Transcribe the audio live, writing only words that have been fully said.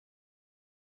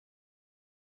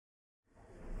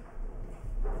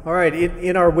All right,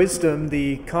 in our wisdom,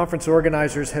 the conference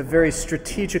organizers have very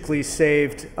strategically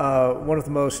saved one of the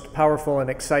most powerful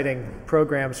and exciting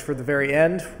programs for the very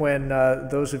end, when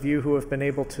those of you who have been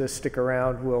able to stick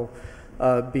around will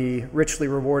be richly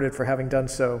rewarded for having done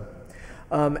so.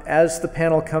 As the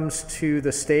panel comes to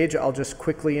the stage, I'll just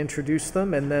quickly introduce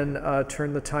them and then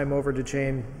turn the time over to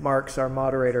Jayne Marks, our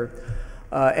moderator.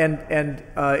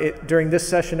 During this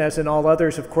session, as in all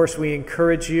others, of course, we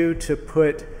encourage you to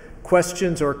put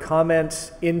questions or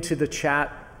comments into the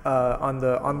chat on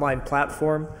the online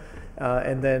platform,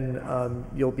 and then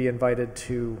you'll be invited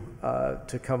to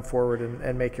come forward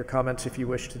and make your comments if you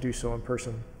wish to do so in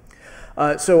person.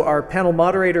 So our panel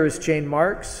moderator is Jayne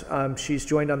Marks. She's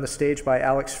joined on the stage by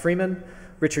Alex Freeman,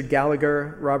 Richard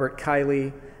Gallagher, Robert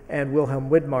Kiley, and Wilhelm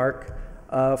Widmark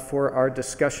for our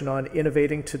discussion on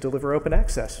innovating to deliver open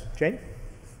access. Jayne?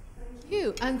 Thank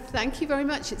you, and thank you very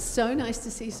much. It's so nice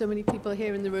to see so many people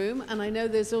here in the room, and I know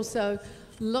there's also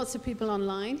lots of people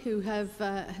online who have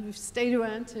who've stayed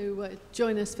around to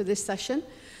join us for this session.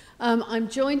 I'm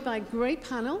joined by a great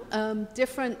panel,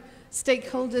 different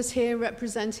stakeholders here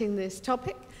representing this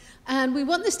topic, and we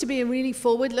want this to be a really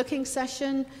forward-looking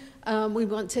session. We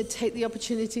want to take the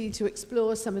opportunity to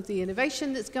explore some of the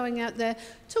innovation that's going out there,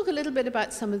 talk a little bit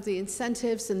about some of the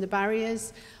incentives and the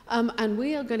barriers, and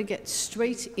we are going to get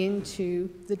straight into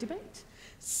the debate.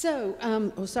 So,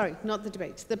 oh sorry, not the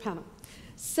debate, the panel.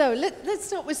 So let's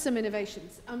start with some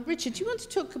innovations. Richard, do you want to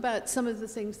talk about some of the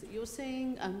things that you're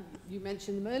seeing? You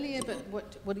mentioned them earlier, but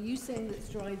what are you seeing that's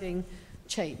driving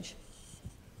change?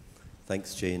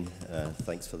 Thanks, Jayne.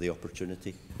 Thanks for the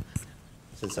opportunity.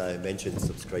 Since I mentioned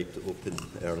subscribe to open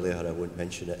earlier, I won't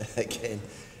mention it again,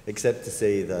 except to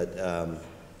say that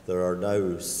there are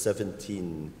now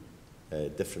 17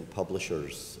 different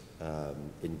publishers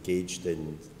engaged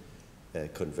in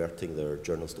converting their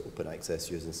journals to open access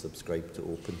using subscribe to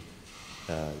open.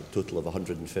 A total of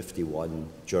 151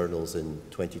 journals in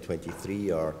 2023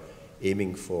 are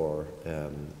aiming for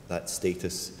that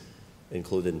status,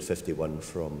 including 51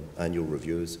 from annual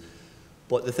reviews.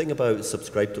 But the thing about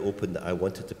subscribe to open that I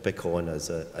wanted to pick on as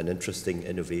an interesting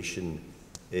innovation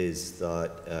is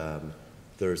that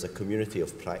there's a community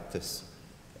of practice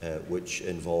which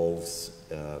involves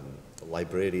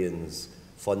librarians,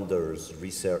 funders,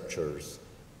 researchers,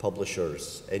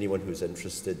 publishers, anyone who's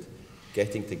interested,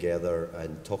 getting together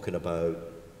and talking about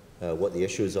what the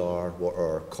issues are, what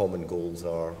our common goals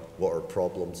are, what our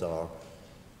problems are.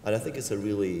 And I think it's a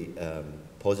really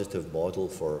positive model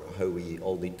for how we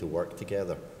all need to work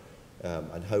together,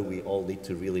 and how we all need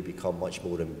to really become much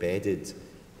more embedded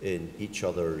in each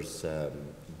other's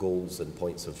goals and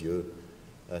points of view.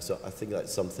 So I think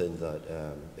that's something that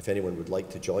if anyone would like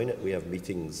to join it, we have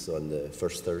meetings on the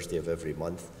first Thursday of every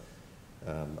month.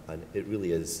 And it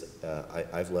really is,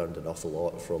 I've learned an awful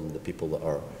lot from the people that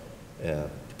are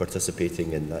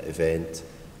participating in that event,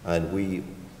 and we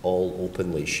all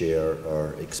openly share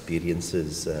our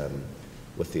experiences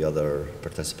with the other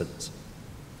participants.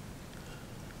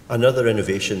 Another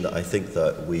innovation that I think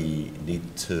that we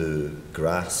need to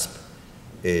grasp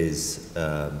is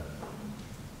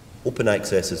open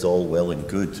access is all well and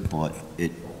good, but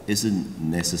it isn't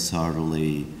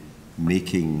necessarily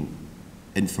making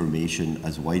information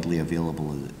as widely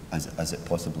available as it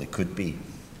possibly could be,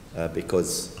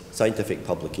 because scientific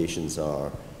publications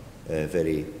are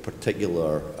very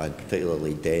particular and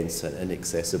particularly dense and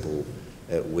inaccessible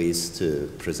ways to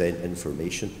present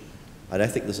information. And I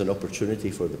think there's an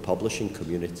opportunity for the publishing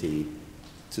community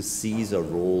to seize a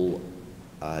role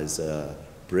as a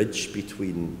bridge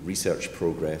between research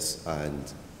progress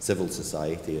and civil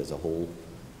society as a whole.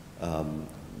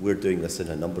 We're doing this in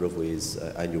a number of ways,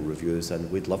 annual reviews,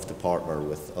 and we'd love to partner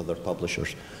with other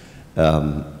publishers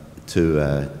to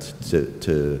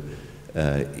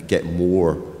get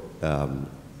more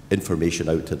information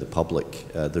out to the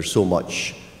public. There's so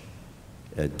much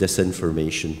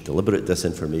disinformation, deliberate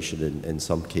disinformation in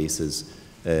some cases,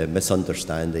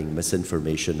 misunderstanding,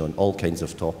 misinformation on all kinds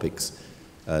of topics.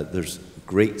 There's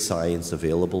great science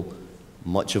available.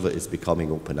 Much of it is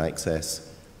becoming open access,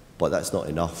 but that's not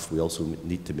enough. We also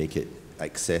need to make it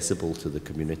accessible to the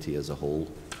community as a whole.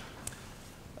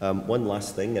 One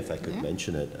last thing, if I could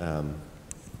mention it,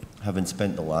 having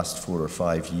spent the last 4 or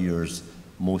 5 years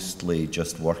mostly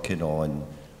just working on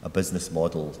a business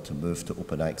model to move to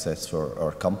open access for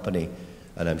our company,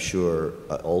 and I'm sure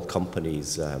at all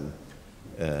companies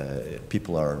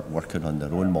people are working on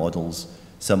their own models.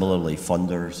 Similarly,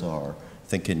 funders are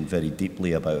thinking very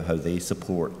deeply about how they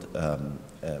support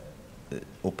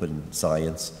open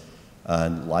science,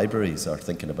 and libraries are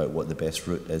thinking about what the best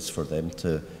route is for them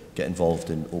to get involved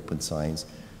in open science.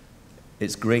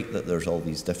 it's great that there's all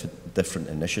these different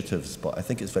initiatives, but I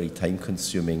think it's very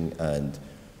time-consuming, and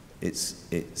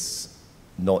it's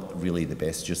not really the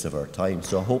best use of our time.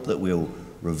 So I hope that we'll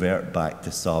revert back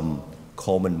to some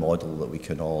common model that we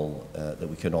can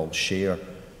all share.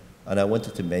 And I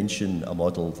wanted to mention a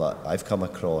model that I've come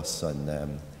across, and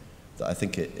that I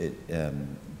think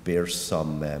it bears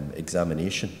some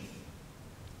examination.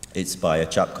 It's by a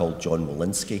chap called John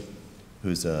Walensky,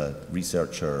 who's a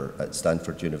researcher at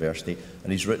Stanford University,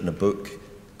 and he's written a book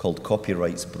called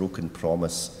Copyright's Broken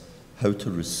Promise: How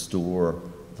to Restore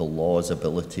the Law's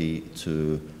Ability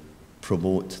to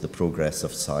Promote the Progress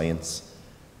of Science.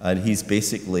 And he's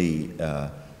basically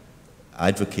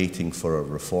advocating for a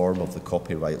reform of the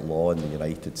copyright law in the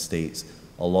United States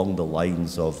along the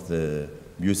lines of the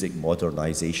Music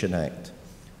Modernization Act,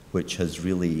 which has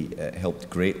really helped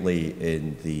greatly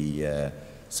in the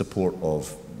support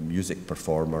of music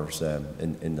performers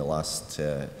in the last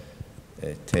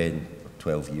 10 or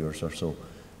 12 years or so.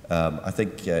 I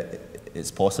think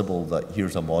it's possible that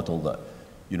here's a model that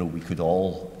we could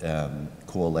all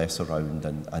coalesce around,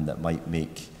 and that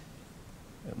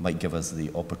might give us the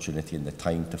opportunity and the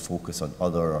time to focus on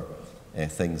other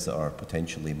things that are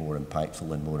potentially more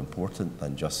impactful and more important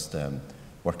than just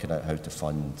working out how to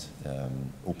fund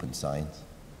open science.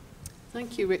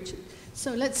 Thank you, Richard.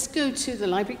 So let's go to the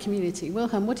library community.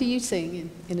 Wilhelm, what are you seeing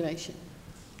in innovation?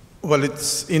 Well,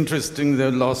 it's interesting,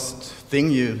 the last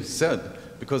thing you said,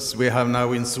 because we have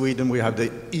now in Sweden, we have the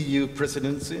EU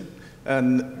presidency,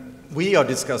 and we are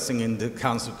discussing in the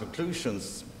council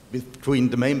conclusions between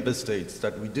the member states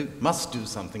that we must do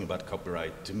something about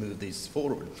copyright to move this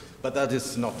forward. But that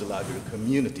is not the library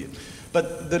community.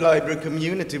 But the library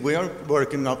community, we are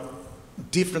working on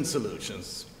different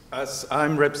solutions. As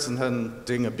I'm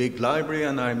representing a big library,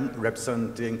 and I'm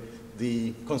representing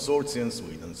the consortium in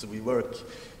Sweden. So we work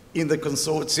in the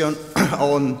consortium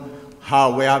on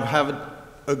how we have had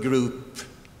a group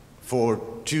for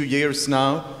 2 years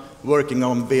now, working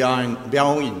on beyond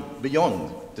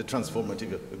the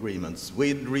transformative agreements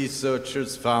with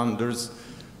researchers, founders,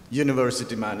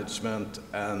 university management,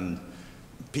 and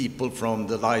people from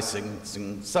the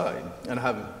licensing side, and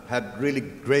have had really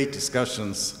great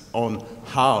discussions on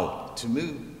how to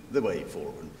move the way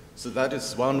forward. So that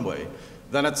is one way.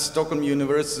 Then at Stockholm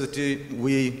University,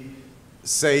 we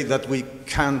say that we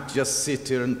can't just sit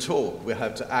here and talk, we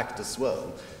have to act as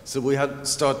well. So we have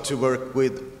started to work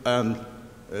with a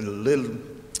little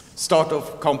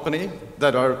startup company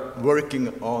that are working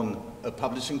on a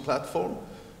publishing platform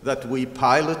that we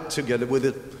pilot together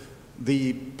with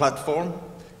the platform,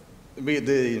 with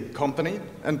the company,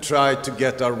 and try to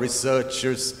get our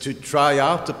researchers to try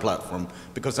out the platform,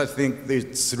 because I think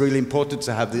it's really important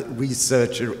to have the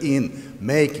researcher in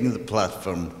making the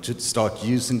platform to start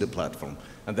using the platform.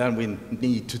 And then we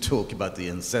need to talk about the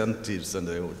incentives and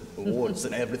the awards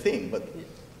and everything, but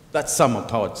that's some of the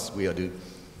parts we are doing.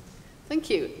 Thank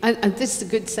you. And this is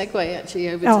a good segue, actually,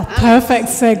 over to Alex. Perfect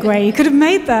segue. You could have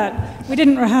made that. We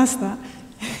didn't rehearse that.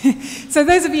 So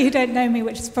those of you who don't know me,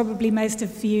 which is probably most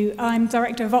of you, I'm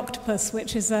director of Octopus,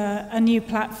 which is a new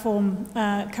platform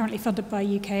currently funded by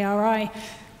UKRI.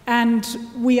 And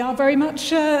we are very much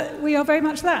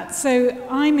that. So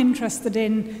I'm interested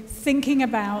in thinking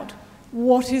about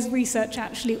what is research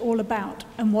actually all about,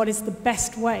 and what is the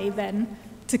best way then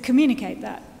to communicate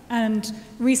that. And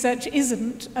research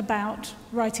isn't about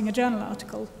writing a journal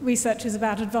article. Research is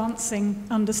about advancing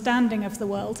understanding of the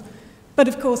world. But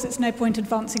of course, it's no point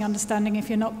advancing understanding if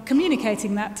you're not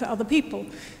communicating that to other people.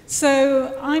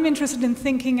 So I'm interested in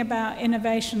thinking about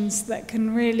innovations that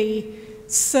can really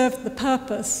serve the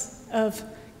purpose of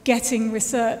getting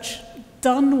research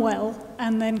done well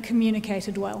and then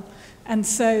communicated well. And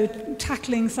so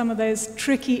tackling some of those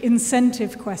tricky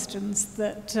incentive questions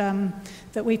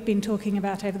that we've been talking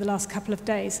about over the last couple of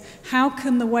days. How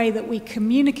can the way that we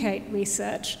communicate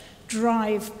research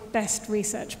drive best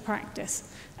research practice?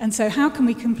 And so how can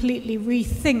we completely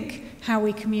rethink how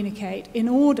we communicate in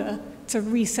order to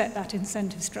reset that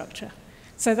incentive structure?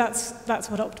 So that's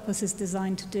what Octopus is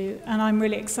designed to do. And I'm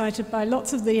really excited by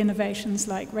lots of the innovations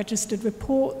like registered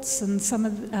reports and some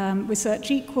of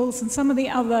Research Equals and some of the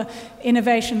other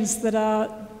innovations that are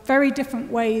very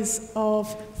different ways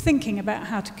of thinking about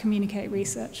how to communicate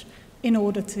research in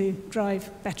order to drive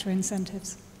better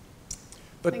incentives.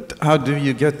 But how do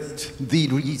you get the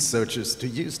researchers to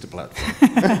use the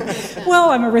platform? Well,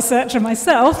 I'm a researcher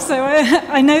myself, so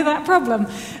I know that problem.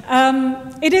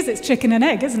 It's chicken and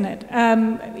egg, isn't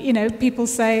it? People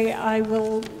say, I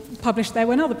will publish there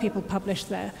when other people publish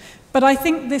there. But I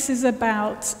think this is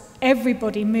about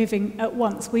everybody moving at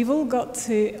once. We've all got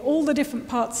to, all the different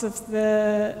parts of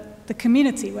the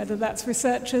community, whether that's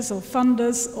researchers or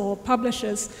funders or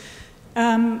publishers,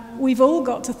 we've all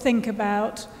got to think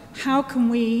about how can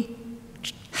we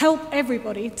help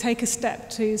everybody take a step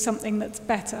to something that's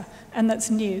better and that's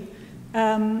new.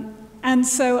 And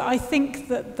so I think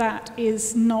that that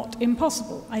is not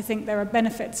impossible. I think there are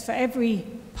benefits for every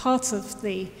part of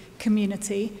the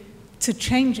community to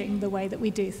changing the way that we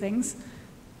do things.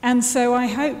 And so I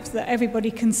hope that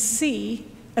everybody can see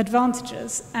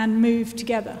advantages and move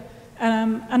together.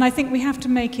 And I think we have to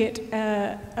make it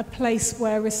a place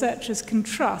where researchers can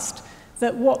trust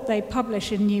that what they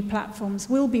publish in new platforms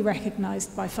will be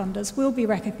recognized by funders, will be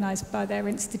recognized by their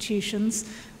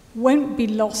institutions, won't be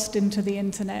lost into the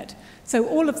internet. So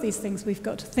all of these things we've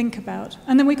got to think about,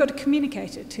 and then we've got to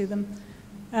communicate it to them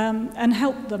and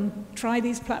help them try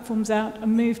these platforms out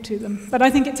and move to them. But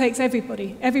I think it takes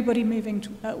everybody moving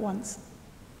at once.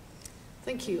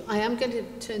 Thank you. I am going to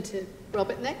turn to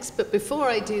Robert next, but before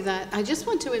I do that, I just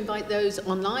want to invite those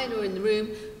online or in the room,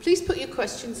 please put your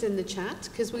questions in the chat,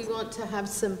 because we want to have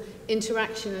some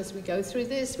interaction as we go through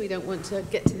this. We don't want to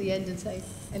get to the end and say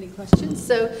any questions.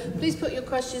 So please put your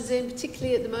questions in,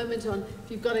 particularly at the moment on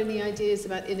if you've got any ideas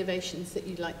about innovations that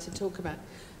you'd like to talk about.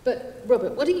 But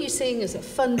Robert, what are you seeing as a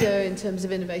funder in terms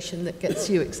of innovation that gets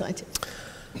you excited?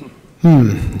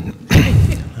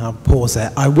 I'll pause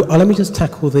there. Let me just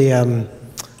tackle the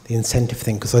incentive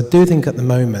thing, because I do think at the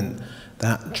moment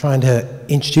that trying to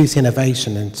introduce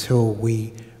innovation until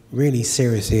we really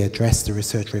seriously address the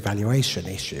researcher evaluation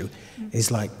issue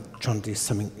is like trying to do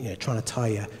something, trying to tie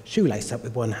your shoelace up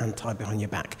with one hand tied behind your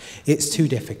back. It's too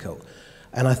difficult.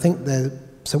 And I think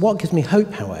so what gives me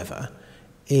hope, however,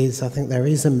 is I think there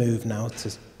is a move now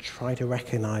to try to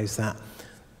recognize that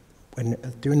when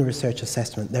doing a research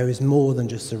assessment, there is more than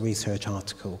just a research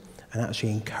article, and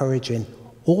actually encouraging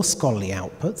all scholarly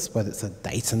outputs, whether it's a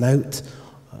data note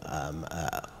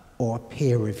or a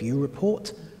peer review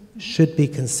report, should be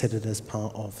considered as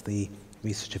part of the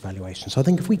research evaluation. So I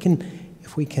think if we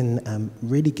can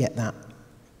really get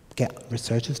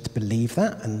researchers to believe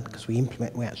that, and because we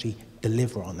actually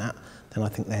deliver on that, then I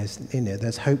think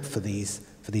there's hope for these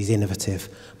innovative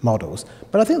models.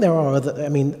 But I think there are other. I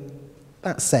mean,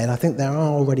 that said, I think there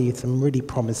are already some really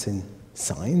promising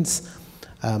signs.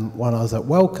 When I was at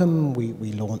Wellcome,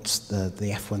 we launched the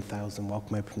F1000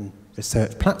 Wellcome Open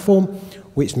Research Platform,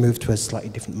 which moved to a slightly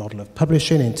different model of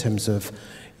publishing in terms of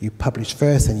you publish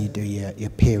first and you do your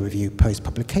peer review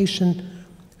post-publication,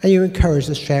 and you encourage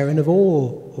the sharing of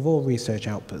all research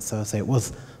outputs. So I say it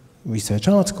was research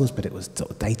articles, but it was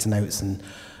sort of data notes, and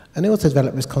they also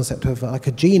developed this concept of like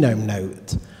a genome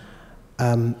note,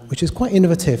 which is quite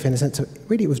innovative in the sense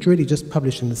that it was really just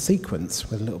publishing the sequence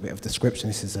with a little bit of description.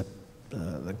 This is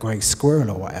the grey squirrel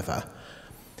or whatever.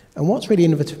 And what's really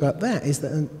innovative about that is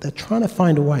that they're trying to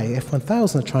find a way,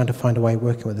 F1000 are trying to find a way,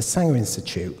 working with the Sanger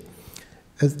Institute,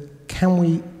 of can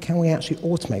we actually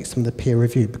automate some of the peer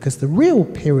review? Because the real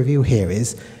peer review here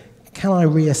is, can I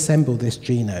reassemble this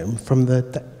genome from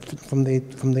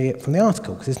the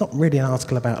article? Because it's not really an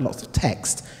article about lots of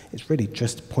text. It's really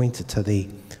just pointed to the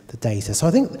data. So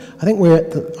I think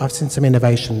I've seen some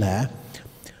innovation there.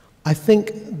 I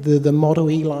think the model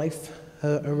eLife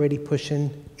are really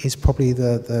pushing is probably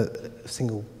the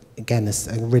single, again,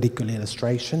 a really good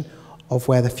illustration of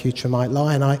where the future might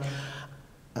lie. And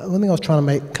one thing I was trying to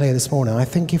make clear this morning, I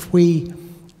think if we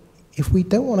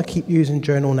don't want to keep using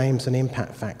journal names and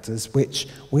impact factors, which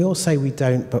we all say we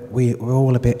don't, but we're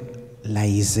all a bit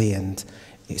lazy and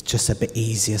it's just a bit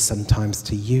easier sometimes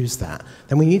to use that,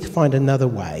 then we need to find another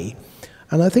way.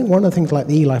 And I think one of the things like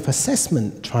the eLife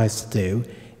assessment tries to do,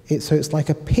 it's like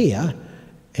a peer,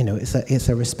 it's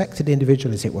a respected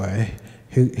individual, as it were,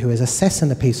 who is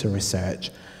assessing a piece of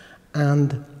research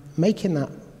and making that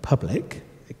public.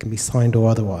 It can be signed or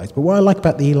otherwise. But what I like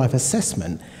about the eLife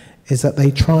assessment is that they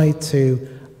try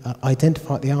to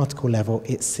identify at the article level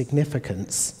its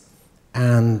significance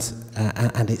and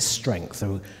its strength.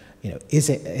 So, is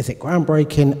it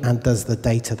groundbreaking, and does the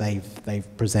data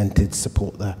they've presented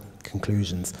support the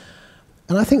conclusions?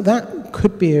 And I think that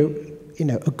could be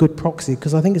a good proxy,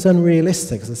 because I think it's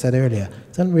unrealistic, as I said earlier,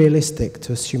 it's unrealistic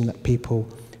to assume that people,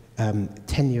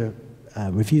 tenure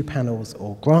review panels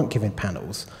or grant-giving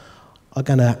panels are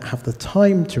going to have the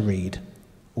time to read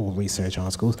all research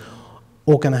articles,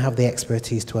 or going to have the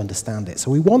expertise to understand it. So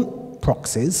we want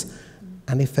proxies,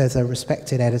 and if there's a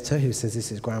respected editor who says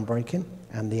this is groundbreaking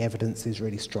and the evidence is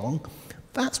really strong,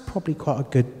 that's probably quite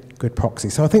a good proxy.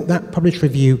 So I think that publish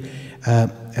review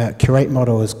curate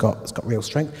model has got real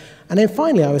strength. And then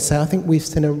finally, I would say I think we've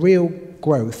seen a real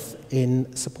growth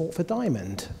in support for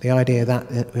Diamond. The idea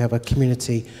that we have a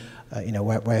community,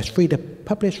 where it's free to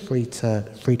publish, free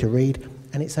to read,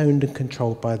 and it's owned and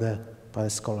controlled by the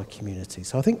scholar community.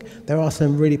 So I think there are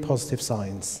some really positive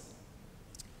signs.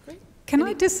 Can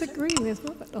I disagree with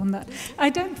Robert on that? I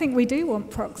don't think we do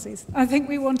want proxies. I think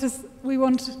we want,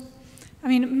 I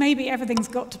mean, maybe everything's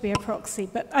got to be a proxy,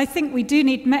 but I think we do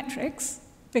need metrics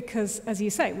because, as you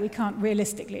say, we can't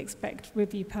realistically expect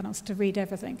review panels to read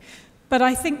everything. But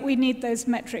I think we need those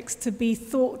metrics to be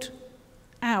thought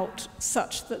out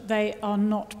such that they are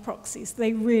not proxies.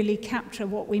 They really capture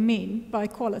what we mean by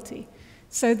quality.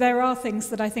 So there are things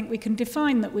that I think we can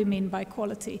define that we mean by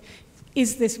quality.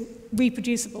 Is this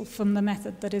reproducible from the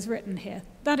method that is written here?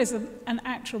 That is an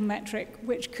actual metric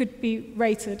which could be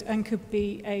rated and could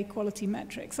be a quality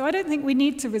metric. So I don't think we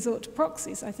need to resort to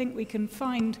proxies. I think we can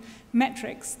find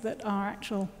metrics that are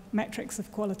actual metrics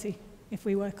of quality if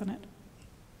we work on it.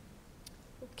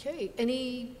 Okay,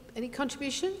 any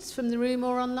contributions from the room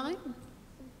or online?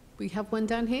 We have one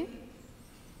down here.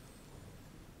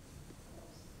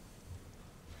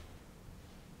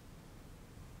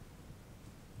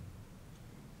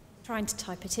 Trying to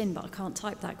type it in, but I can't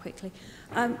type that quickly.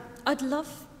 I'd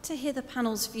love to hear the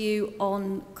panel's view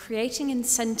on creating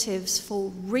incentives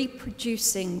for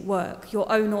reproducing work, your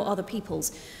own or other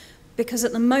people's, because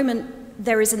at the moment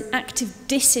there is an active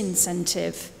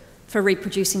disincentive for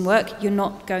reproducing work. You're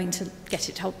not going to get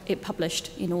it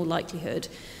published in all likelihood,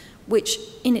 which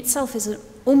in itself is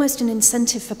almost an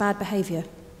incentive for bad behaviour.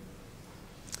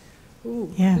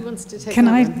 Ooh, yeah. Who wants to take Can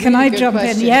that I, one? can Really I good jump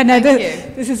question. in? Yeah, no,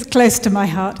 Thank this is close to my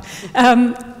heart.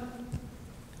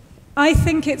 I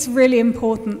think it's really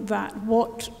important that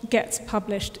what gets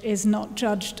published is not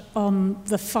judged on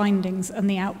the findings and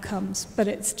the outcomes, but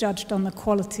it's judged on the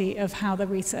quality of how the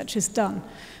research is done.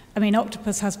 I mean,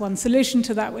 Octopus has one solution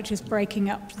to that, which is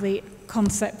breaking up the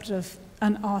concept of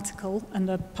an article and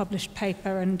a published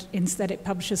paper, and instead it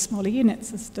publishes smaller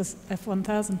units, as does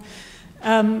F1000.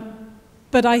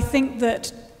 But I think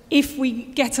that if we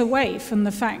get away from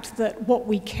the fact that what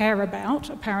we care about,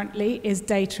 apparently, is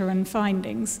data and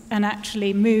findings, and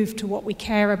actually move to what we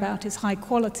care about is high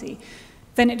quality,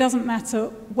 then it doesn't matter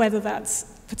whether that's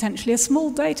potentially a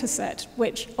small data set,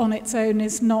 which on its own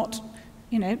is not,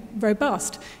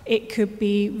 robust. It could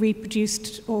be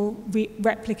reproduced or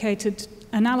replicated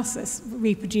analysis,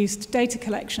 reproduced data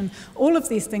collection. All of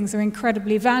these things are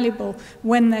incredibly valuable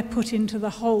when they're put into the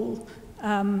whole,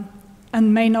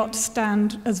 and may not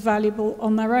stand as valuable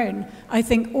on their own. I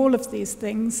think all of these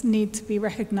things need to be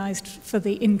recognized for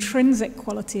the intrinsic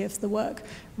quality of the work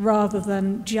rather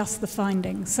than just the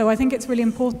findings. So I think it's really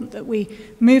important that we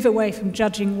move away from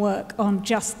judging work on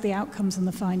just the outcomes and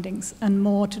the findings and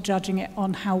more to judging it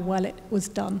on how well it was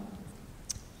done.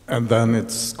 And then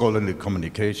it's scholarly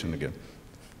communication again.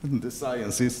 The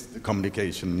science is the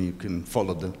communication. You can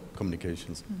follow the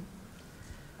communications.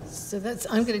 So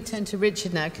I'm going to turn to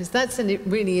Richard now, because that's a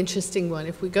really interesting one.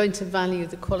 If we're going to value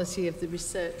the quality of the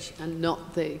research and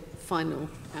not the final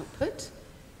output,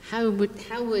 how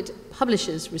would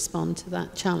publishers respond to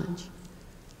that challenge?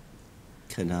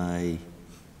 Can I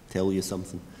tell you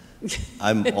something?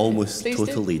 I'm almost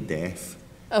totally deaf.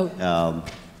 Oh.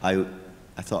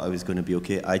 I thought I was going to be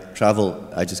okay. I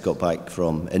just got back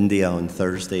from India on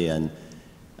Thursday, and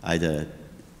I had a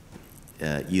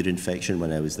ear infection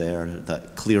when I was there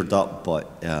that cleared up, but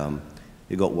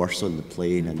it got worse on the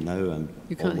plane, and now I'm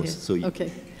you can't almost hear. so.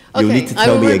 Okay. You'll need to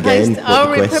tell me again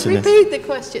what the question is. Repeat the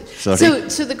question. Sorry.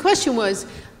 So the question was,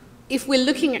 if we're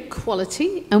looking at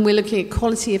quality and we're looking at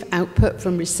quality of output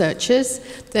from researchers,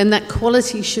 then that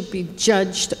quality should be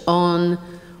judged on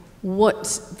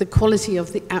what the quality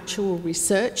of the actual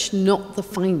research, not the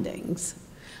findings.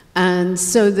 And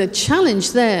so the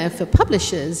challenge there for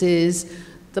publishers is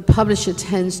the publisher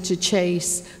tends to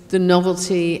chase the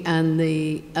novelty and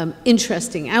the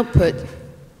interesting output,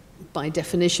 by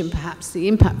definition, perhaps the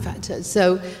impact factor.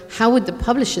 So how would the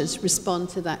publishers respond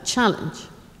to that challenge?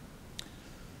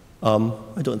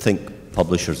 I don't think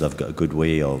publishers have got a good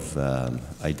way of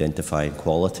identifying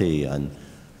quality, and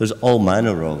there's all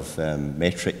manner of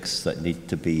metrics that need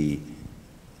to be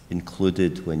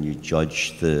included when you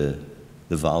judge the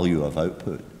value of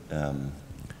output.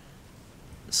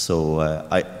 So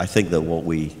I think that what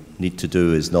we need to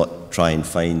do is not try and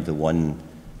find the one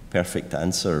perfect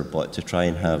answer, but to try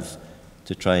and have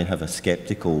a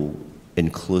skeptical,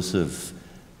 inclusive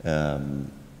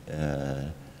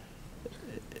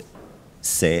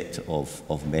set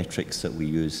of metrics that we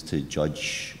use to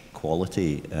judge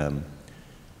quality.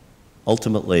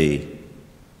 Ultimately,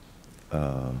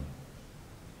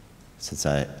 since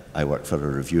I work for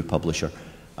a review publisher,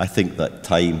 I think that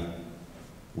time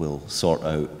will sort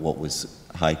out what was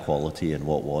high quality and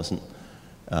what wasn't.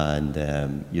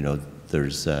 And, you know,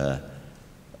 there's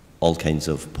all kinds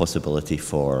of possibility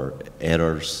for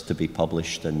errors to be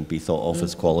published and be thought of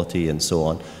as quality and so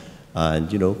on.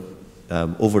 And, you know,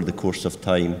 over the course of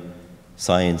time,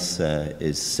 science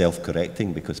is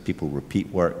self-correcting because people repeat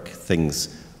work,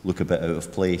 things look a bit out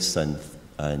of place, and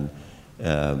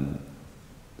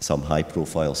some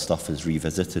high-profile stuff is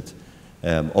revisited.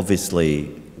 Obviously,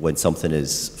 when something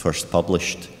is first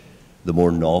published, the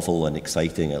more novel and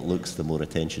exciting it looks, the more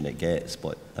attention it gets,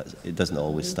 but it doesn't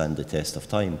always stand the test of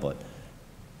time, but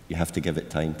you have to give it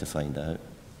time to find out.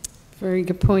 Very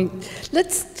good point.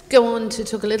 Let's go on to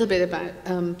talk a little bit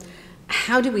about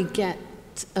how do we get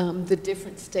the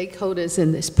different stakeholders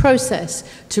in this process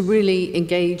to really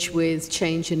engage with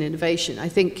change and innovation. I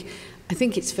think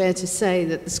it's fair to say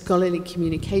that the scholarly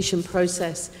communication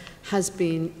process has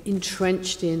been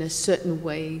entrenched in a certain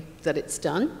way that it's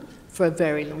done for a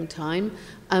very long time,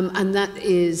 and that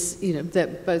is, you know,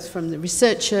 that both from the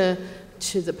researcher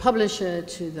to the publisher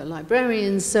to the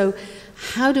librarians. So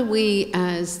how do we,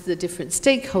 as the different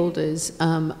stakeholders,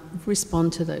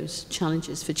 respond to those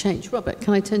challenges for change? Robert,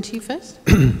 can I turn to you first?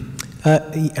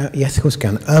 Yes, of course I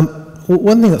can.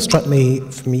 One thing that struck me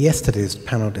from yesterday's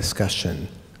panel discussion,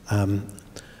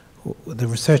 the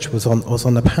researcher was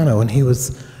on the panel, and he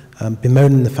was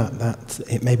bemoaning the fact that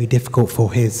it may be difficult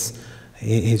for his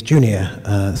junior,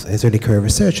 his early career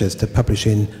researchers to publish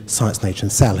in Science, Nature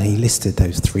and Cell, and he listed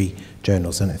those 3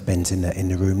 journals. I don't know if Ben's in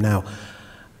the room now.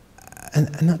 And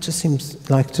that just seems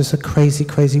like just a crazy,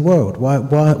 crazy world. Why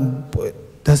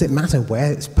does it matter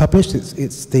where it's published?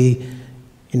 It's the,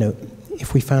 you know,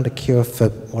 if we found a cure for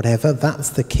whatever, that's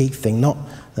the key thing, not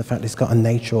the fact it's got a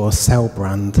Nature or Cell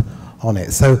brand on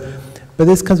it. So, but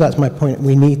this comes back to my point,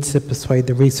 we need to persuade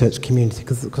the research community,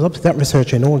 because obviously that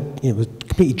researcher in all, you know, was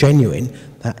completely genuine,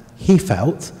 that he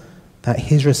felt that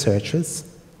his researchers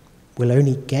will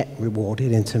only get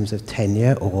rewarded in terms of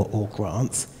tenure or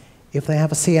grants if they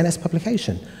have a CNS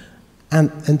publication.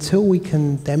 And until we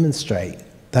can demonstrate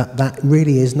that that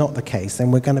really is not the case,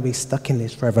 then we're going to be stuck in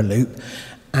this forever loop.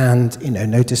 And, you know,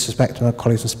 no disrespect to my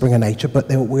colleagues from Springer Nature, but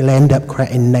we'll end up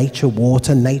creating Nature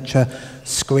Water, Nature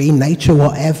Screen, Nature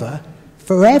whatever,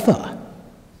 forever.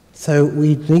 So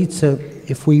we need to,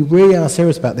 if we really are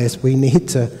serious about this, we need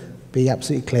to be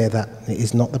absolutely clear that it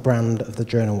is not the brand of the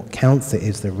journal what counts, it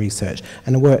is the research.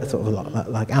 And the work sort of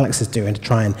like Alex is doing to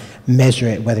try and measure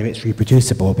it, whether it's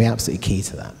reproducible, will be absolutely key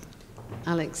to that.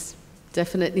 Alex,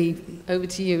 definitely over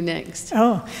to you next.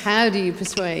 Oh. How do you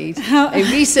persuade a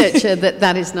researcher that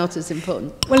that is not as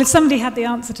important? Well, if somebody had the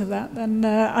answer to that, then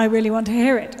I really want to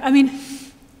hear it. I mean,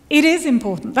 it is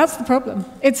important. That's the problem.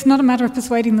 It's not a matter of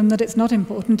persuading them that it's not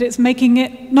important. It's making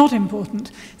it not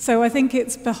important. So I think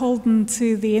it's beholden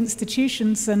to the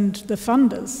institutions and the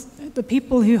funders, the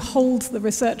people who hold the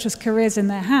researchers' careers in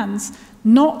their hands,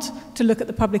 not to look at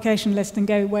the publication list and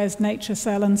go, where's Nature,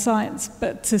 Cell and Science,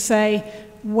 but to say,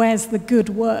 where's the good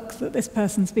work that this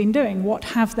person's been doing? What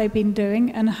have they been doing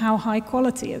and how high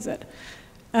quality is it?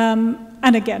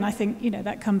 And again, I think, you know,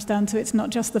 that comes down to it's not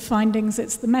just the findings,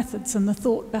 it's the methods and the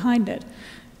thought behind it.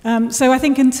 So I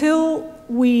think until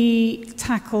we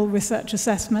tackle research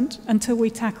assessment, until we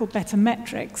tackle better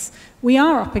metrics, we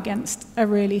are up against a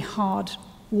really hard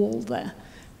wall there.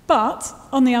 But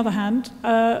on the other hand,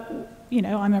 you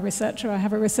know, I'm a researcher, I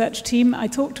have a research team, I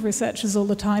talk to researchers all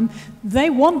the time. They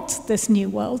want this new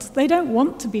world. They don't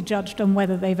want to be judged on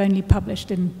whether they've only published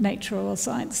in Nature or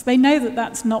Science. They know that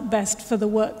that's not best for the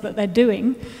work that they're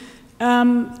doing.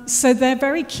 So they're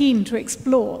very keen to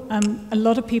explore. A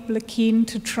lot of people are keen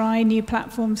to try new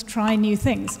platforms, try new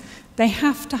things. They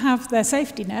have to have their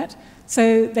safety net,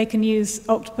 so they can use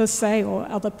Octopus, say, or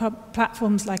other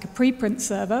platforms like a preprint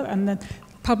server, and then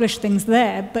publish things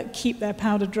there, but keep their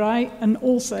powder dry, and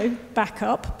also back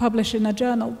up, publish in a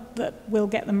journal that will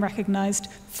get them recognized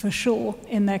for sure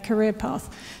in their career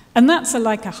path. And that's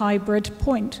like a hybrid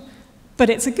point.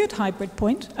 But it's a good hybrid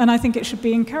point, and I think it should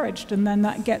be encouraged, and then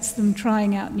that gets them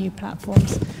trying out new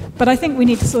platforms. But I think we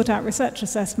need to sort out research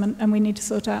assessment, and we need to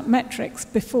sort out metrics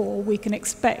before we can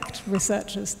expect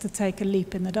researchers to take a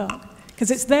leap in the dark. Because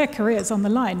it's their careers on the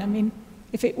line. I mean,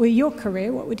 if it were your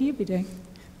career, what would you be doing?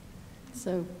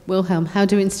 So, Wilhelm, how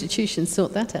do institutions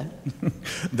sort that out?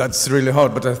 That's really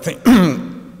hard, but I think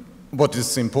what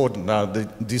is important now, the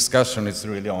discussion is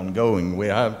really ongoing. We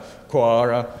have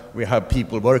Quora, we have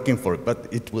people working for it, but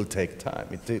it will take time.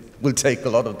 It will take a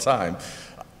lot of time.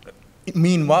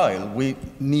 Meanwhile, we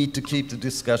need to keep the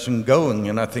discussion going,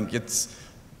 and I think it's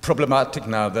problematic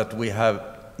now that we have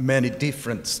many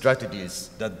different strategies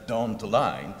that don't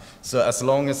align. So as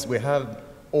long as we have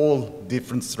all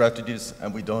different strategies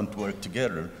and we don't work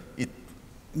together, it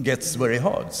gets very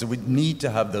hard. So we need to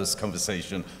have those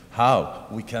conversations, how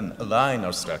we can align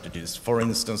our strategies. For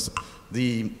instance,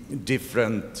 the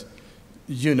different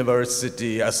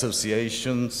university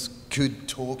associations could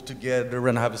talk together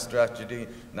and have a strategy.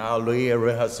 Now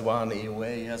LERA has one,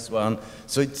 EOA has one.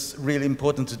 So it's really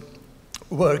important to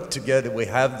work together. We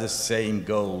have the same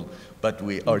goal, but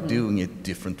we are doing it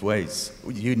different ways.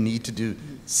 You need to do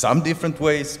some different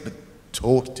ways, but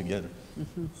talk together.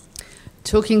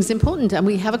 Talking is important, and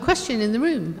we have a question in the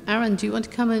room. Aaron, do you want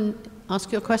to come and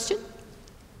ask your question?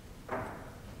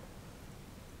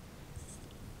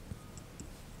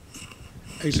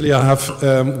 Actually, I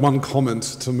have one comment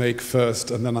to make first,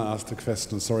 and then I ask the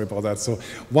question. Sorry about that. So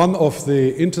one of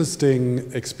the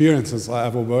interesting experiences I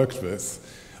ever worked with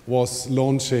was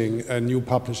launching a new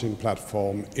publishing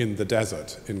platform in the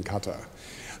desert in Qatar,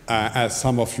 as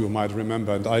some of you might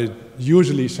remember. And I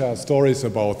usually share stories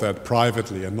about that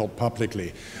privately and not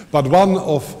publicly. But one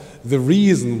of the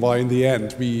reasons why in the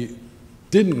end we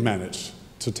didn't manage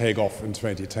to take off in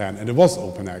 2010, and it was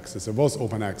open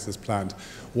access planned,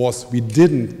 was we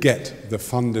didn't get the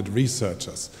funded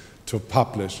researchers to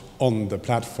publish on the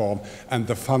platform, and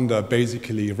the funder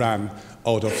basically ran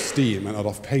out of steam and out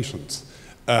of patience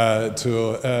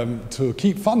to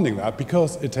keep funding that,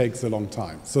 because it takes a long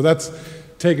time. So that's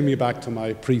taking me back to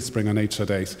my pre-Springer Nature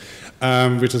days,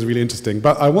 which is really interesting.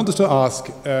 But I wanted to ask,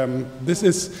 this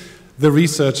is the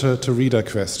researcher to reader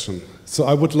question. So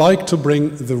I would like to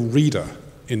bring the reader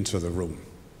into the room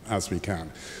as we can.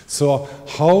 So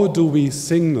how do we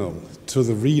signal to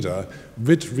the reader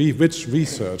which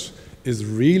research is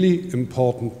really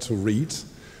important to read,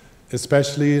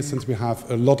 especially since we have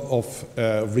a lot of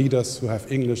readers who have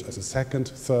English as a second,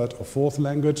 third or fourth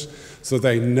language, so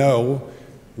they know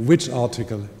which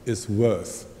article is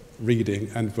worth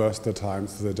reading and worth the time,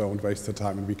 so they don't waste the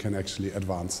time and we can actually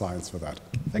advance science with that.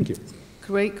 Thank you.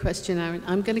 Great question, Aaron.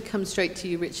 I'm going to come straight to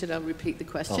you, Richard. I'll repeat the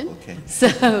question. Oh, okay.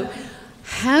 So,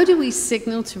 how do we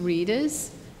signal to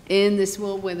readers in this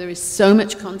world where there is so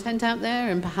much content out there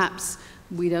and perhaps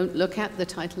we don't look at the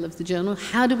title of the journal?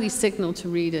 How do we signal to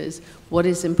readers what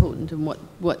is important and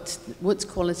what's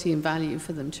quality and value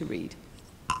for them to read?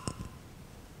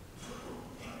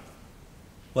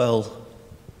 Well,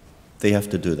 they have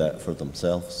to do that for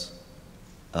themselves.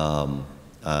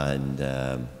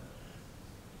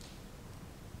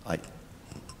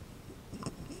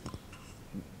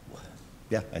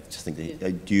 I just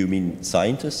think, do you mean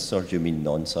scientists or do you mean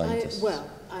non-scientists?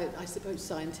 I suppose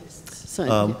scientists.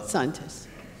 Scientists.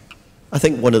 I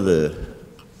think one of the,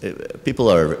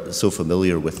 people are so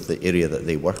familiar with the area that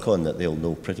they work on that they'll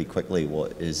know pretty quickly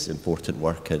what is important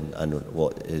work and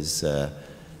what is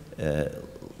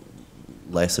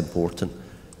less important.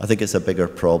 I think it's a bigger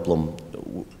problem.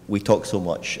 We talk so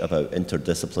much about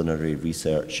interdisciplinary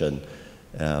research and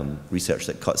research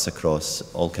that cuts across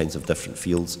all kinds of different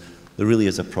fields. There really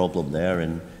is a problem there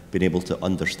in being able to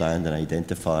understand and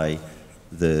identify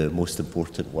the most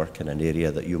important work in an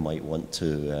area that you might want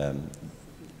to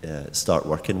start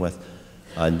working with.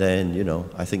 And then, you know,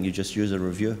 I think you just use a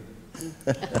review.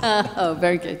 Oh,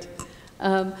 very good.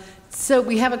 So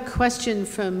we have a question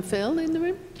from Phil in the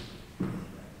room.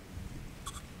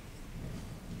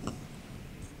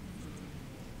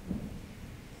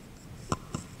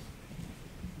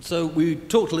 So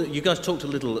you guys talked a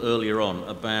little earlier on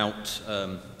about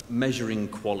measuring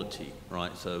quality,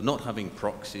 right? So not having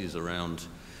proxies around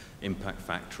impact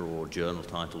factor or journal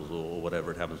titles or whatever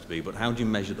it happens to be, but how do you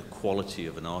measure the quality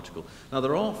of an article? Now,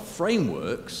 there are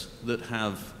frameworks that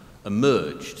have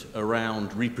emerged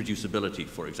around reproducibility,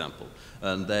 for example,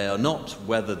 and they are not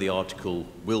whether the article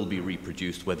will be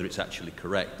reproduced, whether it's actually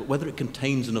correct, but whether it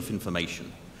contains enough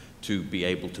information to be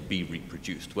able to be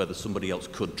reproduced, whether somebody else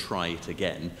could try it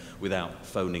again without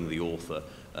phoning the author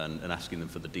and asking them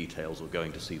for the details or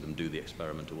going to see them do the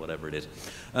experiment or whatever it is.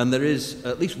 And there is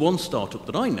at least one startup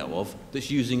that I know of that's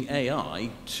using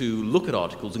AI to look at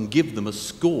articles and give them a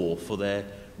score for their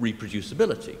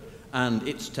reproducibility. And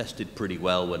it's tested pretty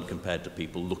well when compared to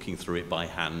people looking through it by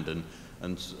hand and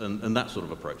that sort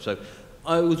of approach. So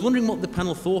I was wondering what the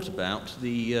panel thought about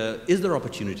is there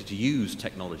opportunity to use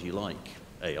technology like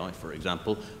AI, for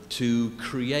example, to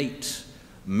create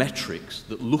metrics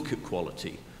that look at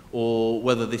quality, or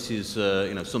whether this is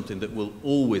something that will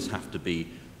always have to be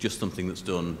just something that's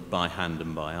done by hand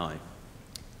and by eye.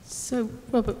 So,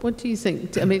 Robert, what do you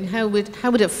think? I mean, how would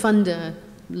a funder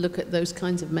look at those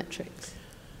kinds of metrics?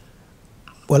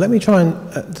 Well, let me try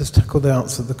and just tackle the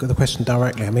answer to the question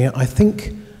directly. I mean, I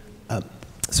think,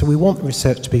 so we want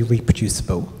research to be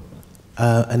reproducible.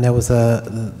 And there was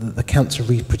the Cancer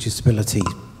Reproducibility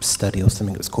study or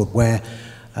something it was called, where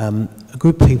a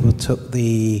group of people took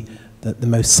the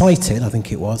most cited, I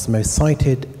think it was, the most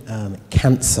cited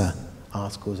cancer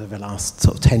articles over the last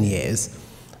sort of 10 years,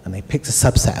 and they picked a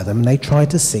subset of them, and they tried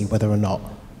to see whether or not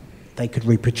they could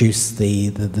reproduce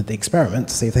the experiment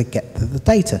to see if they get the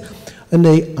data. And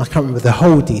I can't remember the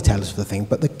whole details of the thing,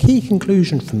 but the key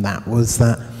conclusion from that was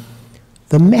that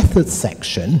the methods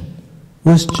section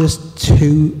was just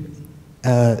too,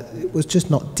 it was just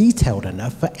not detailed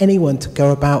enough for anyone to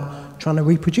go about trying to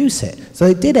reproduce it. So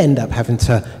they did end up having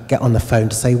to get on the phone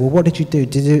to say, well, what did you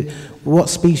do? What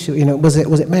species, you know, was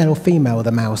it male or female of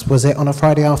the mouse? Was it on a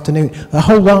Friday afternoon? A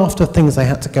whole raft of things they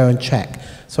had to go and check.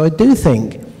 So I do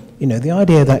think, you know, the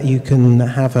idea that you can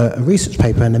have a research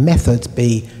paper and the methods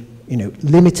be, you know,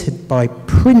 limited by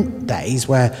print days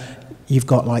where you've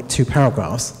got like 2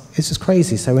 paragraphs, it's just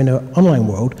crazy. So in an online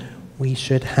world, we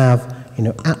should have, you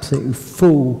know, absolutely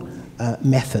full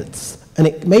methods. And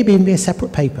it may even be a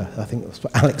separate paper, I think that's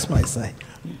what Alex might say.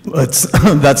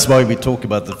 That's why we talk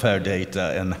about the fair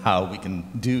data and how we can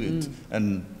do it.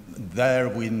 And there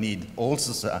we need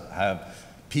also to have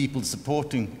people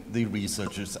supporting the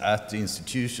researchers at the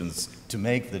institutions to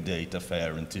make the data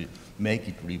fair and to make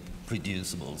it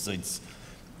reproducible. So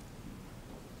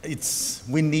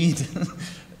we need,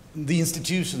 the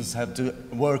institutions have to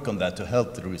work on that to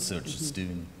help the researchers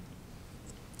doing.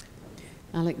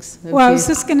 Alex? Well, I was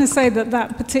just going to say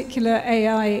that particular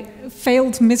AI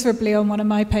failed miserably on one of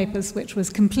my papers, which was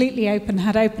completely open,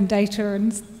 had open data,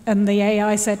 and the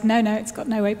AI said, no, it's got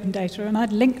no open data, and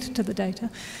I'd linked to the data.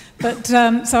 But,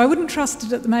 so I wouldn't trust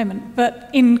it at the moment. But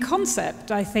in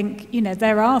concept, I think, you know,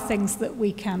 there are things that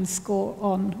we can score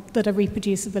on that are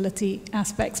reproducibility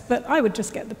aspects, but I would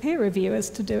just get the peer reviewers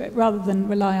to do it rather than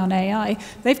rely on AI.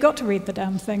 They've got to read the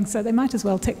damn thing, so they might as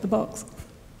well tick the box.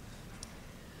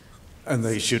 And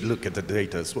they should look at the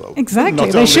data as well.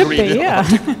 Exactly, they should be, yeah.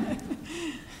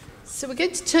 So we're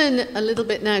going to turn a little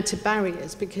bit now to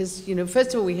barriers because, you know,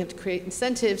 first of all, we have to create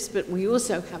incentives, but we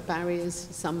also have barriers,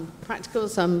 some practical,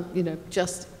 some, you know,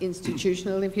 just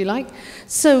institutional, if you like.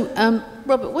 So,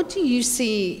 Robert, what do you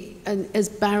see as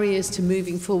barriers to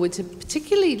moving forward, to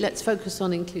particularly let's focus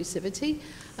on inclusivity,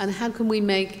 and how can we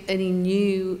make any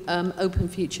new open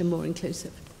future more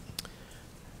inclusive?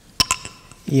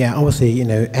 Yeah, obviously, you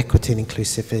know, equity and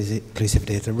inclusivity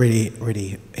is a really,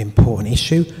 really important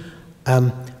issue.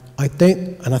 I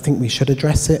think we should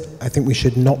address it. I think we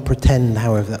should not pretend,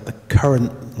 however, that the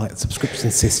current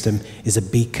subscription system is a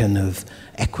beacon of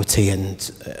equity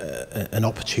and an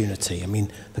opportunity. I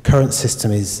mean, the current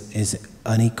system is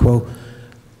unequal.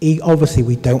 Obviously,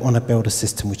 we don't want to build a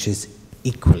system which is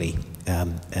equally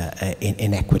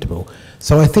inequitable.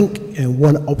 So I think, you know,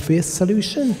 one obvious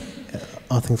solution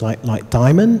are things like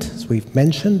Diamond, as we've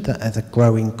mentioned, that as a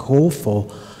growing call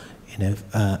for, you know,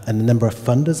 and a number of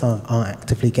funders are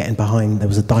actively getting behind. There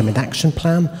was a Diamond Action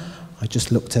Plan. I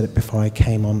just looked at it before I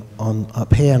came on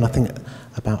up here, and I think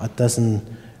about a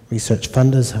dozen research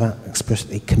funders have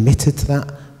explicitly committed to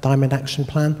that Diamond Action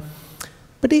Plan.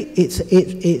 But it's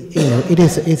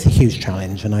a huge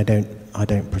challenge, and I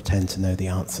don't pretend to know the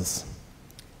answers.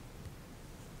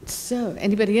 So,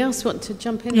 anybody else want to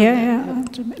jump in? Yeah.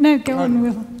 No, go on,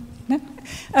 Will. No?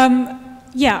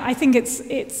 Yeah, I think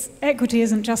it's equity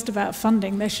isn't just about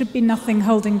funding. There should be nothing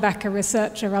holding back a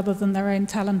researcher other than their own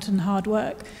talent and hard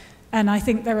work. And I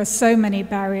think there are so many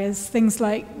barriers. Things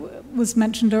like was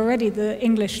mentioned already, the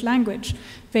English language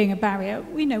being a barrier.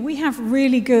 We have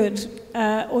really good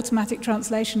automatic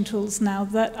translation tools now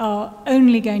that are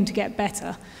only going to get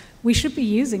better. We should be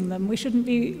using them. We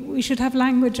should have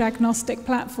language agnostic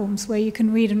platforms where you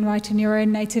can read and write in your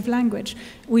own native language.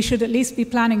 We should at least be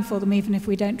planning for them, even if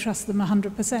we don't trust them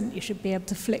 100%. You should be able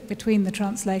to flick between the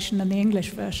translation and the English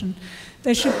version.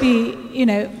 There should be,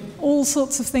 all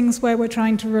sorts of things where we're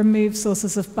trying to remove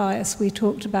sources of bias. We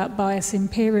talked about bias in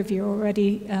peer review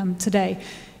already today.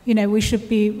 We should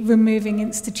be removing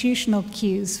institutional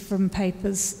cues from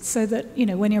papers so that,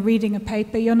 when you're reading a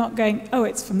paper, you're not going, oh,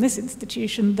 it's from this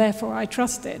institution, therefore I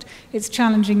trust it. It's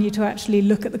challenging you to actually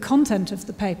look at the content of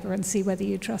the paper and see whether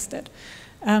you trust it.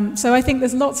 So I think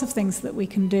there's lots of things that we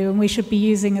can do, and we should be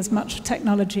using as much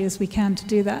technology as we can to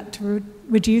do that, to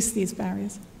reduce these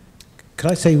barriers. Can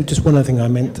I say just one other thing I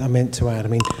meant to add? I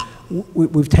mean,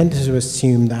 we've tended to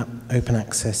assume that open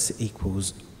access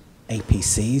equals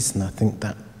APCs, and I think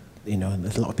that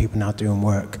there's a lot of people now doing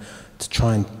work to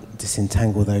try and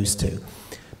disentangle those two.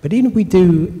 But even if we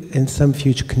do, in some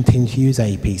future, continue to use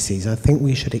APCs, I think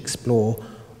we should explore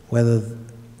whether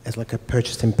there's like a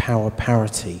purchasing power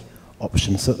parity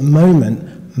option. So at the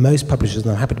moment, most publishers,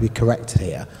 and I'm happy to be corrected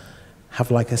here,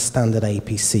 have like a standard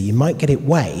APC. You might get it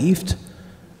waived,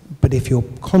 But if you're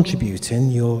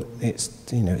contributing, it's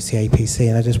the APC,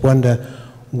 and I just wonder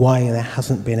why there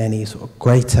hasn't been any sort of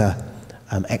greater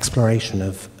exploration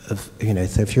of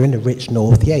so if you're in the rich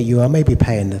north, yeah, you are maybe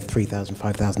paying the $3,000,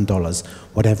 $5,000,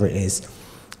 whatever it is.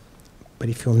 But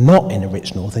if you're not in the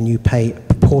rich north, then you pay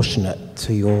proportionate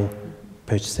to your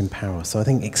purchasing power. So I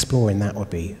think exploring that would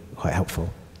be quite helpful.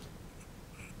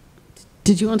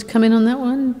 Did you want to come in on that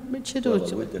one, Richard? Well,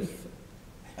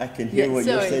 I can hear what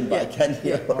you're saying, but I can't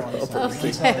hear what Robert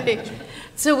is saying. Okay.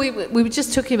 So we were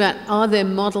just talking about, are there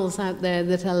models out there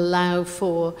that allow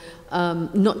for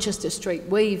not just a straight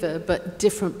waiver, but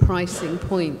different pricing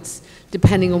points,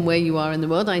 depending on where you are in the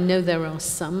world? I know there are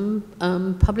some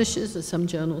publishers or some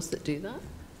journals that do that.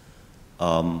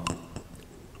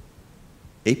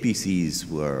 APCs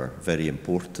were very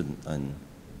important, and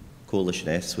Coalition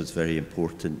S was very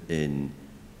important in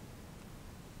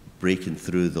breaking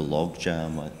through the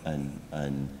logjam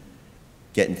and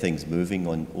getting things moving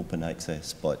on open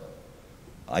access. But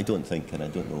I don't think, and I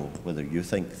don't know whether you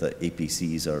think, that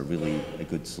APCs are really a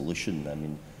good solution. I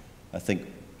mean, I think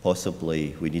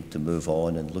possibly we need to move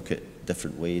on and look at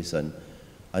different ways, and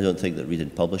I don't think that read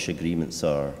and publish agreements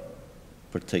are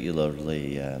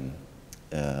particularly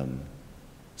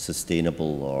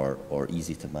sustainable or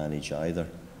easy to manage either.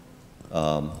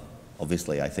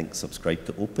 Obviously, I think subscribe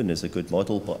to open is a good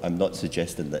model, but I'm not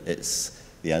suggesting that it's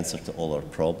the answer to all our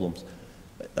problems.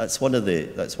 That's one of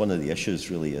the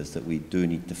issues, really, is that we do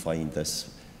need to find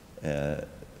this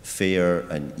fair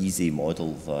and easy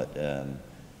model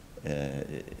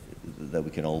that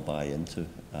we can all buy into.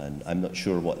 And I'm not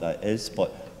sure what that is,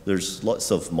 but there's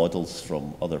lots of models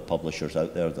from other publishers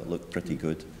out there that look pretty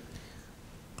good.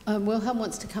 Wilhelm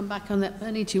wants to come back on that.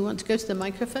 Bernie, do you want to go to the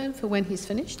microphone for when he's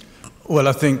finished? Well,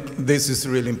 I think this is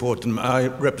really important.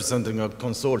 I'm representing a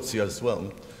consortia as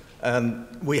well. And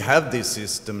we have this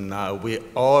system now. We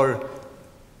are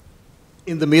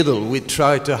in the middle. We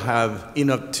try to have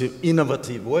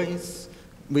innovative ways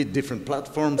with different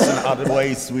platforms and other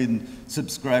ways we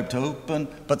subscribe to open,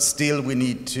 but still we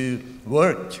need to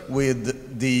work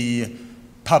with the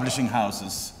publishing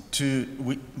houses.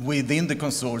 Within the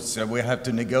consortia, we have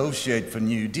to negotiate for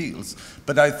new deals.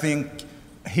 But I think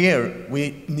here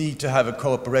we need to have a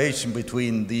cooperation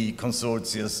between the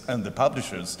consortia and the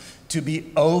publishers to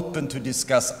be open to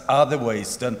discuss other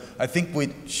ways. Then I think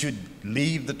we should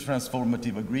leave the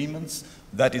transformative agreements.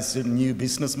 That is a new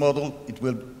business model. It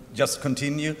will just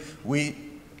continue. We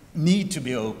need to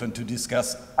be open to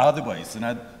discuss other ways. And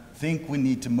I think we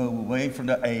need to move away from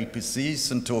the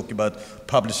APCs and talk about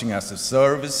publishing as a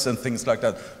service and things like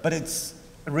that. But it's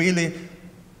really,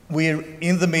 we're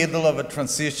in the middle of a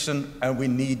transition, and we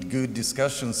need good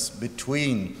discussions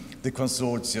between the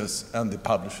consortia and the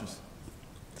publishers.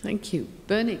 Thank you.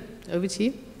 Bernie, over to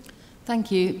you.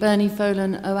 Thank you. Bernie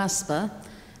Folan, OASPA.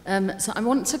 So I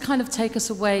want to kind of take us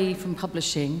away from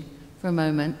publishing for a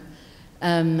moment.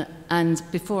 And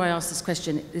before I ask this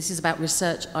question, this is about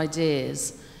research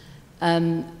ideas.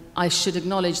 I should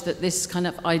acknowledge that this kind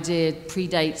of idea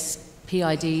predates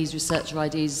PIDs, researcher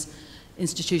IDs,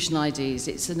 institutional IDs.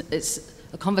 It's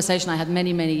a conversation I had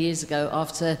many, many years ago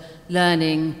after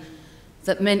learning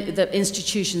that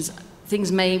institutions,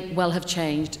 things may well have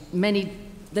changed.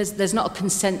 There's not a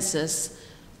consensus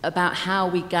about how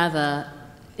we gather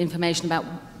information about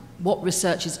what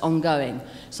research is ongoing.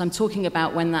 So I'm talking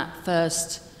about when that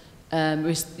first,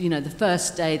 the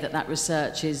first day that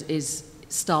research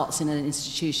starts in an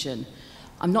institution.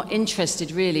 I'm not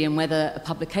interested really in whether a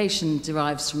publication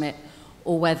derives from it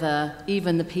or whether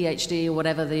even the PhD or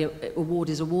whatever the award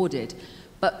is awarded.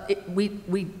 But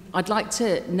I'd like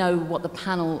to know what the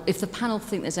panel, if the panel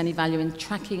think there's any value in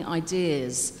tracking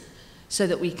ideas so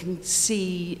that we can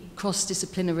see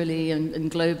cross-disciplinarily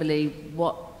and globally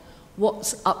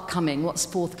what's upcoming, what's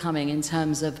forthcoming in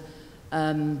terms of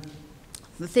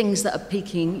the things that are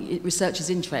piquing researchers'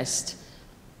 interest.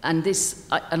 And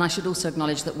I should also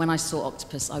acknowledge that when I saw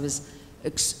Octopus, I was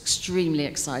extremely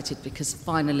excited because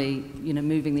finally,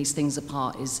 moving these things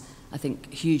apart is, I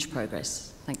think, huge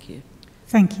progress. Thank you.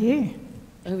 Thank you.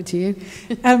 Over to you.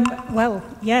 Well,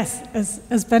 yes,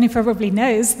 as Bernie probably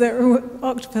knows, the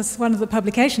Octopus, one of the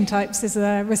publication types is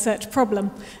a research problem,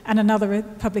 and another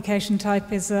publication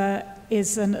type is a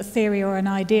theory or an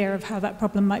idea of how that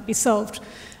problem might be solved.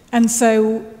 And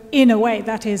so, in a way,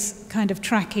 that is kind of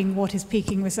tracking what is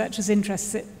piquing researchers'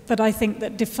 interests. But I think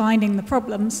that defining the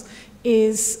problems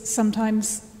is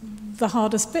sometimes the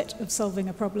hardest bit of solving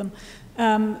a problem.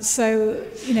 So,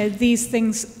 these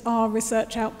things are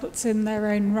research outputs in their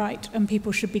own right, and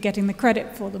people should be getting the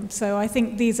credit for them. So I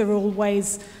think these are all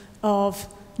ways of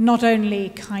not only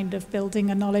kind of building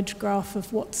a knowledge graph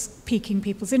of what's piquing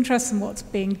people's interest and what's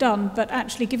being done, but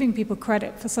actually giving people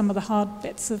credit for some of the hard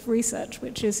bits of research,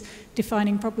 which is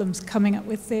defining problems, coming up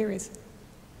with theories.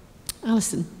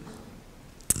 Alison.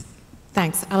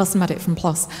 Thanks. Alison Maddock from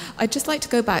PLOS. I'd just like to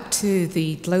go back to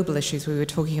the global issues we were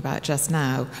talking about just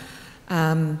now.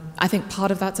 I think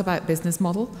part of that's about business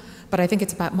model, but I think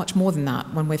it's about much more than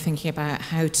that when we're thinking about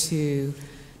how to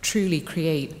truly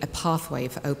create a pathway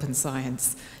for open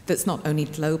science that's not only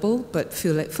global, but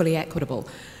fully equitable.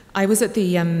 I was at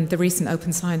the recent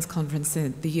Open Science Conference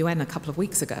in the UN a couple of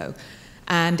weeks ago,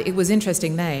 and it was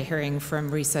interesting there hearing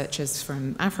from researchers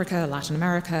from Africa, Latin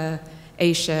America,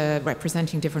 Asia,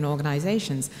 representing different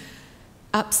organizations,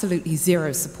 absolutely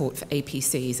zero support for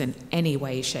APCs in any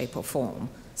way, shape, or form.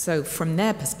 So from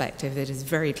their perspective, it is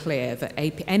very clear that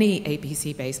any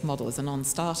APC-based model is a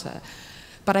non-starter.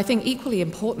 But I think equally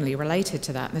importantly related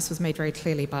to that, and this was made very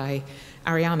clearly by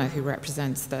Ariana, who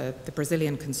represents the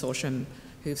Brazilian consortium,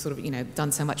 who've sort of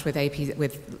done so much with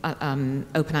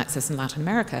open access in Latin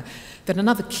America, that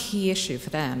another key issue for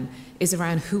them is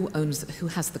around who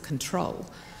has the control.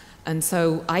 And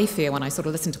so I fear when I sort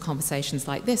of listen to conversations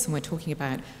like this, and we're talking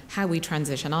about how we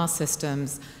transition our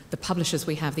systems, the publishers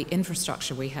we have, the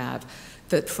infrastructure we have,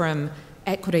 that from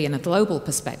equity in a global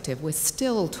perspective, we're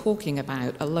still talking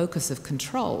about a locus of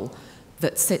control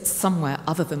that sits somewhere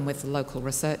other than with the local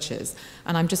researchers.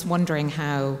 And I'm just wondering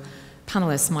how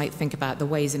panelists might think about the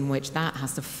ways in which that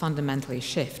has to fundamentally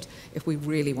shift if we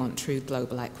really want true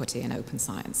global equity in open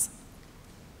science.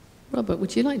 Robert,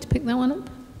 would you like to pick that one up?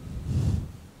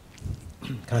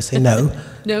 Can I say no?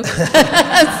 No.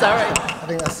 Sorry. I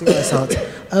think that's the honest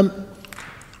answer. I'm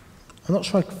not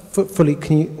sure I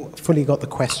fully got the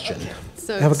question.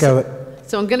 Have a go at...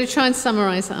 So I'm going to try and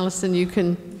summarize that, Alison. You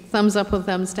can thumbs up or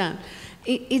thumbs down.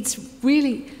 It's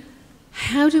really,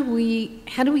 how do we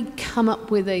come up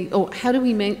with how do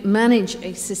we manage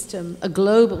a system, a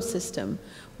global system,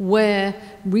 where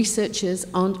researchers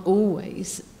aren't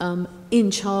always in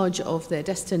charge of their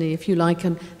destiny, if you like,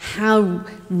 and how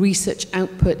research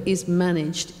output is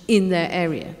managed in their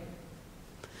area.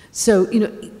 So,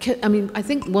 I mean, I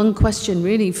think one question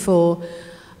really for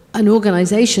an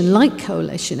organization like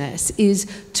Coalition S is,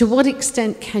 to what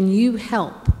extent can you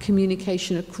help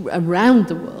communication around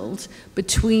the world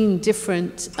between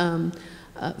different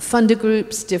funder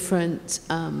groups, different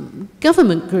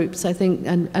government groups, I think,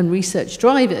 and research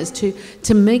drivers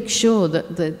to make sure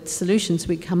that the solutions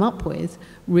we come up with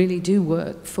really do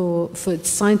work for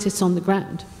scientists on the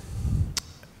ground?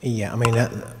 Yeah, I mean,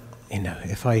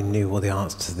 if I knew all the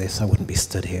answers to this, I wouldn't be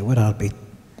stood here, would I? I'd be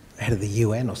head of the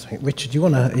UN or something. Richard, you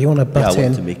want to butt in? I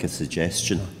want to make a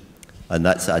suggestion, and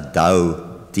that's a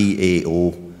DAO,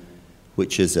 D-A-O,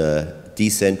 which is a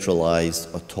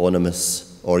decentralized,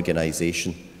 autonomous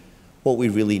organization. What we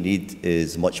really need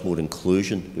is much more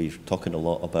inclusion. We're talking a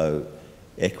lot about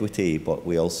equity, but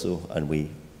we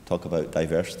talk about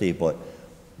diversity, but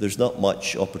there's not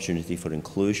much opportunity for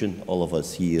inclusion. All of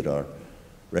us here are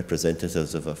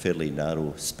representatives of a fairly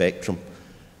narrow spectrum.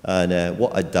 And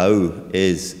what a DAO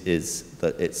is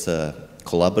that it's a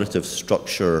collaborative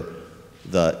structure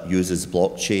that uses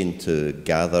blockchain to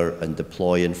gather and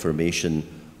deploy information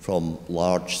from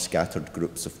large scattered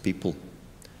groups of people.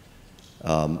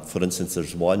 For instance,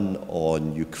 there's one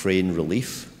on Ukraine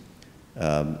relief.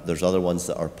 There's other ones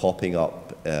that are popping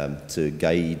up to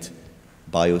guide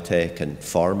biotech and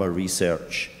pharma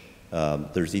research.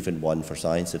 There's even one for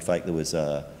science. In fact, there was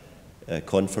a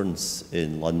conference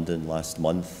in London last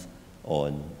month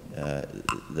on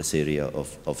this area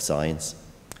of science.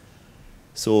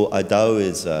 So a DAO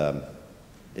is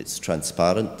it's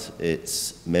transparent,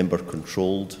 it's member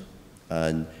controlled,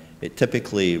 and it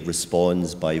typically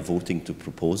responds by voting to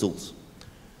proposals.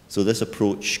 So this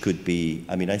approach could be,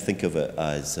 I mean, I think of it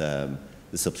as the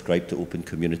subscribe to open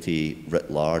community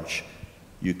writ large.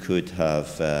 You could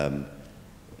have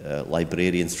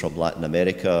librarians from Latin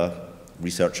America,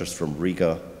 researchers from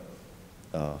Riga,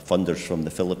 funders from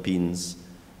the Philippines,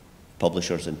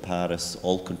 publishers in Paris,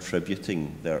 all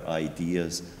contributing their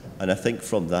ideas. And I think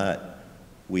from that,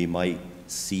 we might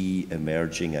see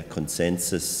emerging a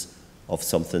consensus of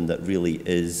something that really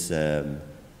is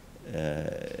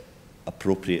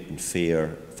appropriate and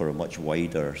fair for a much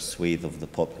wider swathe of the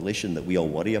population that we all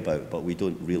worry about, but we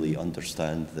don't really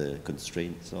understand the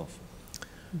constraints of.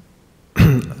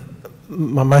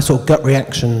 My sort of gut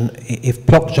reaction, if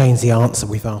blockchain's the answer,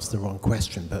 we've asked the wrong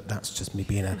question, but that's just me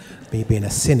being a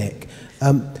cynic.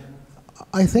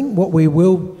 I think what we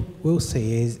will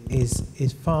see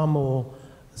is far more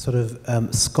sort of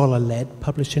scholar-led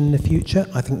publishing in the future.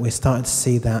 I think we're starting to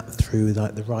see that through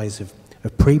like the rise of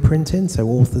pre-printing, so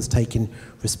authors taking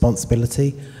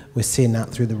responsibility. We're seeing that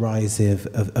through the rise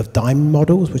of diamond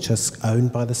models, which are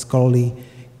owned by the scholarly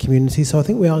community. So I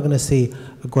think we are going to see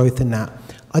a growth in that.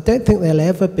 I don't think there'll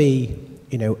ever be,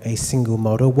 a single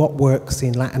model. What works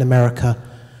in Latin America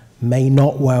may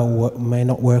not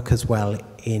work as well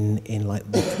in like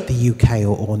the UK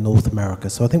or North America.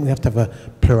 So I think we have to have a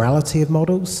plurality of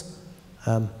models.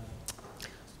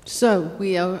 So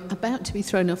we are about to be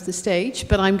thrown off the stage,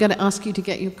 but I'm going to ask you to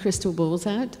get your crystal balls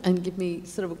out and give me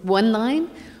sort of one line.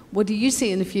 What do you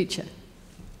see in the future?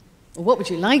 Or what would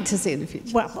you like to see in the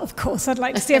future? Well, of course, I'd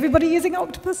like to see everybody using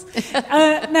Octopus.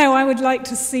 No, I would like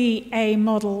to see a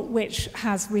model which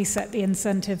has reset the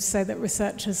incentives so that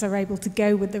researchers are able to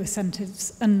go with the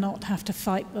incentives and not have to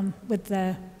fight them with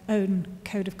their own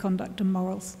code of conduct and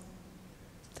morals.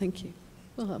 Thank you.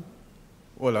 Wilhelm.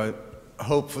 Well, I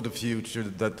hope for the future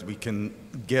that we can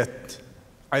get,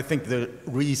 I think the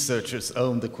researchers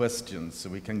own the questions, so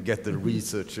we can get the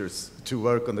researchers to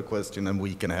work on the question and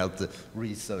we can help the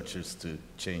researchers to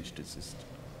change the system.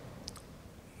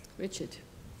 Richard.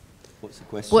 What's the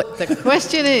question? What the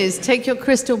question is, take your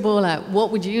crystal ball out. What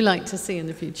would you like to see in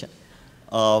the future?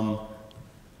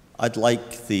 I'd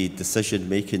like the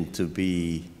decision-making to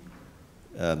be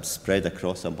spread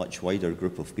across a much wider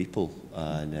group of people,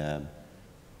 and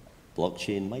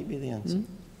blockchain might be the answer.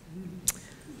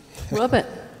 Robert,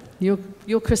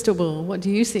 your crystal ball, what do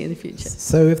you see in the future?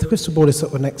 So if the crystal ball is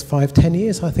sort of the next 5-10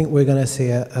 years, I think we're going to see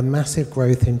a massive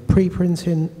growth in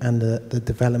pre-printing and the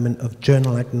development of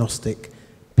journal-agnostic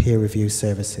peer review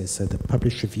services. So the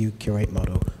publish, review, curate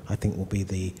model, I think, will be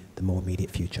the more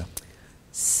immediate future.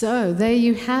 So there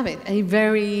you have it, a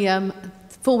very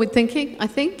forward-thinking, I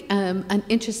think, an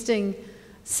interesting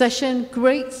session,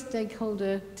 great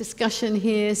stakeholder discussion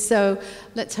here, so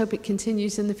let's hope it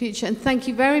continues in the future. And thank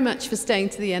you very much for staying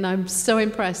to the end. I'm so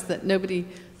impressed that nobody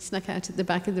snuck out at the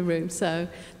back of the room. So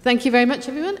thank you very much,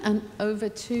 everyone, and over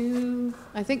to,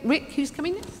 I think, Rick, who's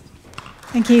coming next.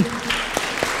 Thank you.